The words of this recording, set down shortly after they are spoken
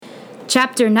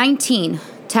Chapter 19,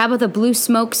 Tabitha Blue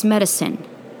Smoke's Medicine.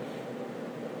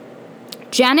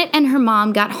 Janet and her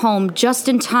mom got home just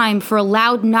in time for a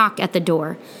loud knock at the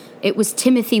door. It was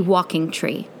Timothy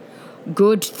Walkingtree.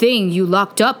 "Good thing you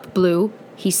locked up, Blue,"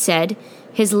 he said,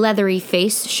 his leathery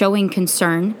face showing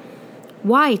concern.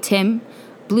 "Why, Tim?"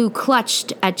 Blue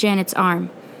clutched at Janet's arm.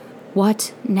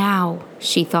 "What now?"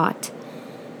 she thought.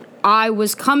 "I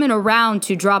was coming around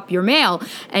to drop your mail,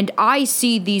 and I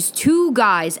see these two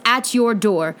guys at your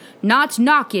door, not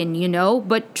knocking,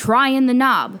 but trying the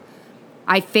knob.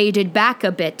 I faded back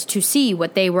a bit to see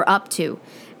what they were up to.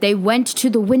 They went to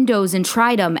the windows and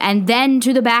tried 'em, and then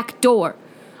to the back door.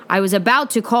 I was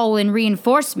about to call in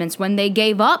reinforcements when they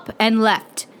gave up and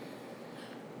left."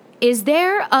 "Is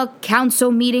there a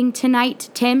council meeting tonight,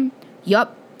 Tim?"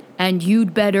 "Yup, and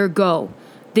you'd better go.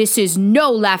 This is no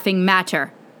laughing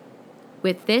matter."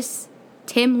 With this,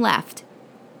 Tim left.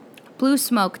 Blue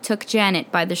Smoke took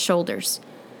Janet by the shoulders.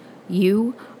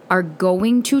 "You are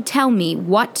going to tell me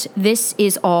what this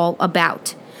is all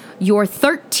about. You're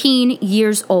 13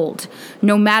 years old.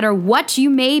 No matter what you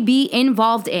may be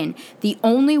involved in, the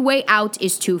only way out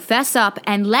is to fess up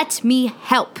and let me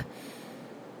help."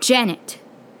 "Janet,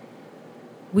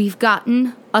 we've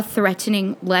gotten a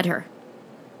threatening letter.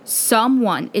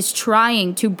 Someone is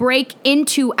trying to break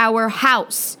into our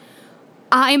house.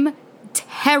 I'm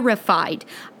terrified.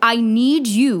 I need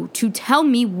you to tell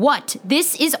me what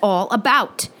this is all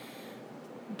about."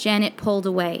 Janet pulled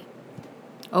away.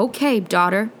 "Okay,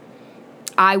 daughter.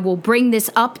 I will bring this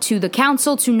up to the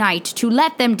council tonight to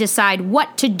let them decide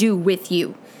what to do with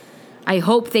you. I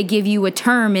hope they give you a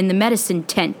term in the medicine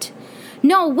tent."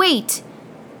 "No, wait."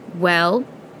 "Well?"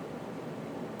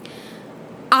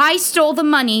 "I stole the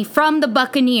money from the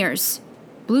Buccaneers."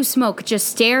 Blue Smoke just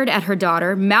stared at her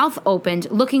daughter, mouth opened,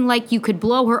 looking like you could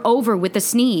blow her over with a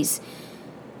sneeze.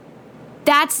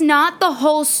 "That's not the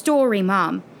whole story,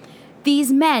 Mom.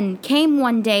 These men came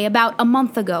one day about a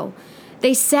month ago.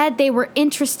 They said they were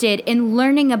interested in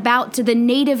learning about the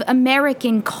Native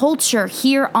American culture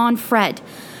here on Fred.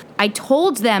 I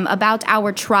told them about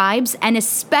our tribes and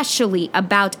especially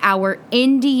about our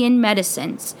Indian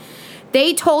medicines.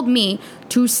 They told me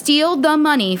to steal the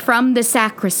money from the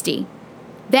sacristy.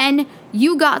 Then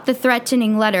you got the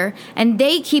threatening letter, and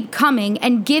they keep coming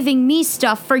and giving me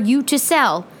stuff for you to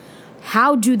sell.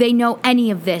 How do they know any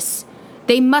of this?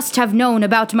 They must have known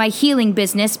about my healing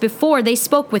business before they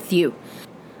spoke with you."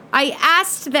 "I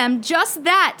asked them just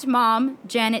that, Mom,"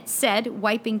 Janet said,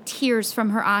 wiping tears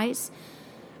from her eyes.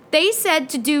 "They said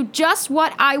to do just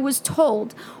what I was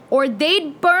told, or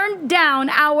they'd burn down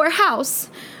our house.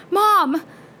 Mom,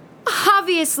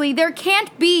 obviously there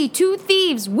can't be two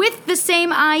thieves with the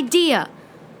same idea."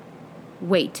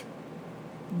 "Wait,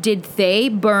 did they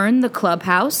burn the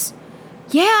clubhouse?"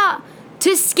 "Yeah,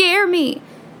 to scare me.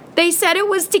 They said it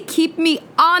was to keep me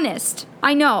honest.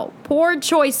 I know, poor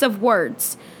choice of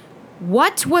words."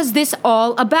 "What was this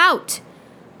all about?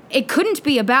 It couldn't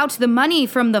be about the money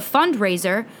from the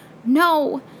fundraiser."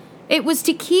 "No, it was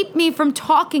to keep me from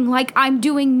talking like I'm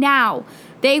doing now.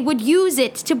 They would use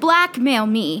it to blackmail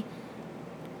me."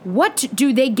 "What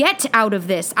do they get out of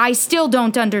this? I still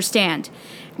don't understand."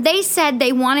 "They said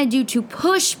they wanted you to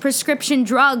push prescription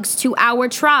drugs to our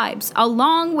tribes,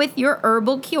 along with your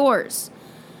herbal cures."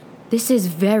 "This is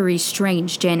very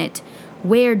strange, Janet.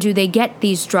 Where do they get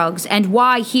these drugs, and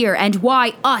why here, and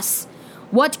why us?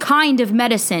 What kind of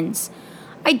medicines?"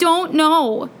 "I don't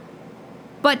know.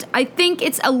 But I think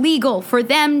it's illegal for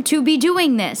them to be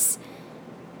doing this."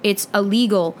 "It's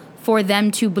illegal for them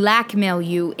to blackmail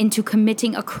you into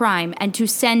committing a crime and to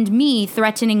send me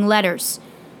threatening letters.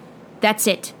 That's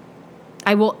it.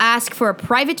 I will ask for a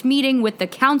private meeting with the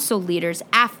council leaders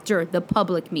after the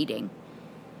public meeting."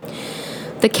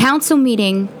 The council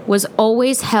meeting was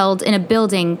always held in a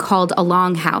building called a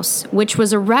longhouse, which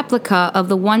was a replica of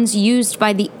the ones used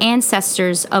by the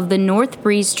ancestors of the North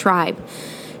Breeze tribe.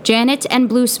 Janet and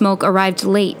Blue Smoke arrived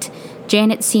late.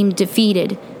 Janet seemed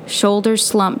defeated, shoulders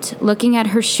slumped, looking at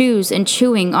her shoes and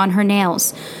chewing on her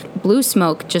nails. Blue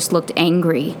Smoke just looked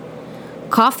angry.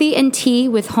 Coffee and tea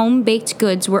with home-baked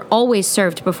goods were always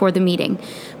served before the meeting.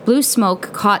 Blue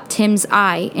Smoke caught Tim's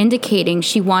eye, indicating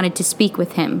she wanted to speak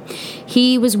with him.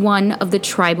 He was one of the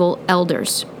tribal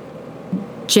elders.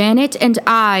 "Janet and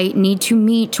I need to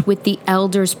meet with the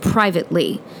elders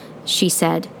privately," she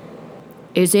said.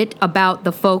 "Is it about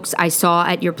the folks I saw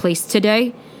at your place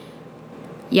today?"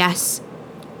 "Yes,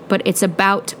 but it's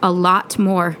about a lot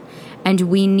more, and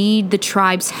we need the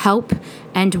tribe's help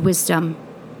and wisdom."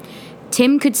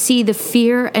 Tim could see the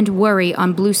fear and worry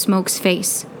on Blue Smoke's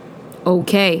face.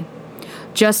 "Okay,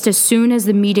 Just as soon as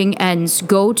the meeting ends,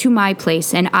 go to my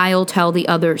place and I'll tell the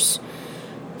others.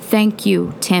 Thank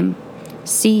you, Tim.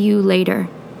 See you later.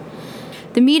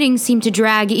 The meeting seemed to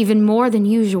drag even more than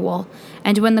usual,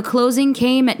 and when the closing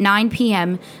came at 9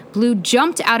 p.m., Blue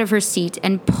jumped out of her seat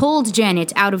and pulled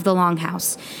Janet out of the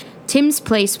longhouse. Tim's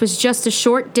place was just a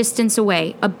short distance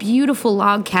away, a beautiful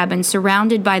log cabin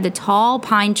surrounded by the tall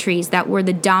pine trees that were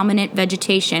the dominant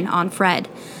vegetation on Fred.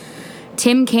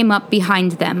 Tim came up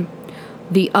behind them.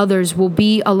 The others will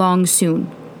be along soon.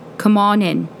 Come on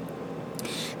in.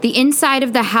 The inside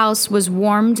of the house was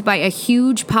warmed by a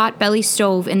huge pot-belly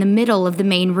stove in the middle of the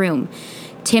main room.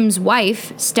 Tim's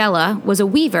wife, Stella, was a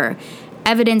weaver,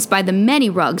 evidenced by the many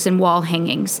rugs and wall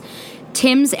hangings.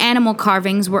 Tim's animal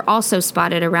carvings were also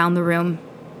spotted around the room.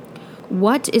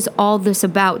 What is all this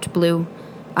about, Blue?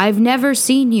 I've never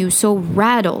seen you so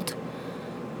rattled.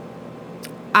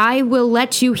 I will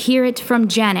let you hear it from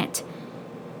Janet.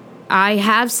 I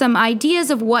have some ideas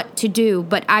of what to do,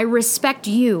 but I respect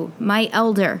you, my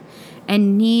elder,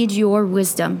 and need your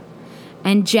wisdom.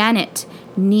 And Janet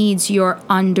needs your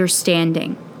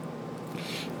understanding.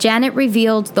 Janet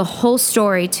revealed the whole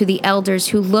story to the elders,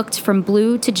 who looked from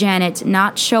Blue to Janet,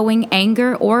 not showing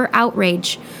anger or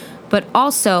outrage, but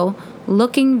also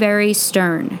looking very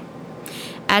stern.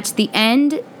 At the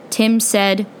end, Tim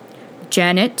said,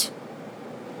 Janet,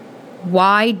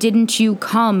 why didn't you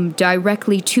come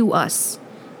directly to us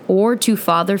or to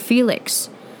Father Felix?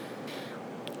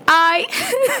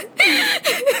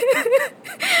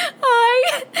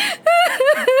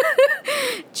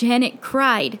 Janet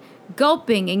cried,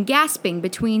 gulping and gasping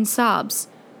between sobs.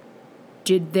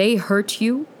 Did they hurt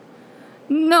you?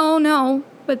 No,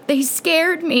 but they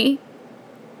scared me.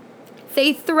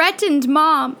 They threatened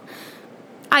Mom.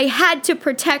 I had to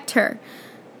protect her.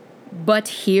 But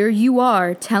here you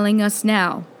are telling us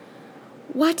now.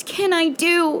 What can I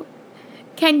do?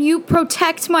 Can you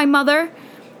protect my mother?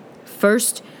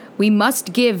 First, we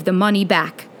must give the money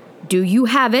back. Do you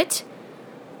have it?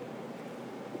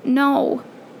 No.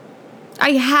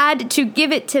 I had to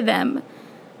give it to them.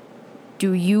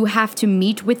 Do you have to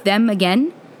meet with them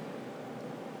again?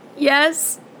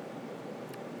 Yes.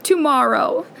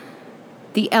 Tomorrow.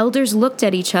 The elders looked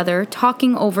at each other,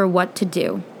 talking over what to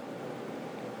do.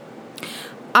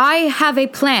 I have a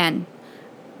plan.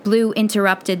 Blue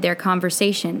interrupted their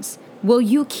conversations. Will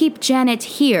you keep Janet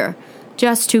here,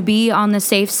 just to be on the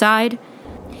safe side?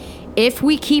 If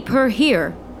we keep her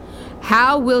here,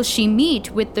 how will she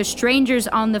meet with the strangers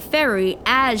on the ferry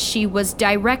as she was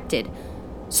directed,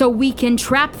 so we can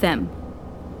trap them?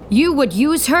 You would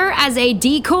use her as a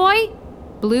decoy?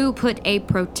 Blue put a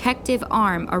protective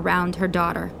arm around her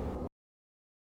daughter.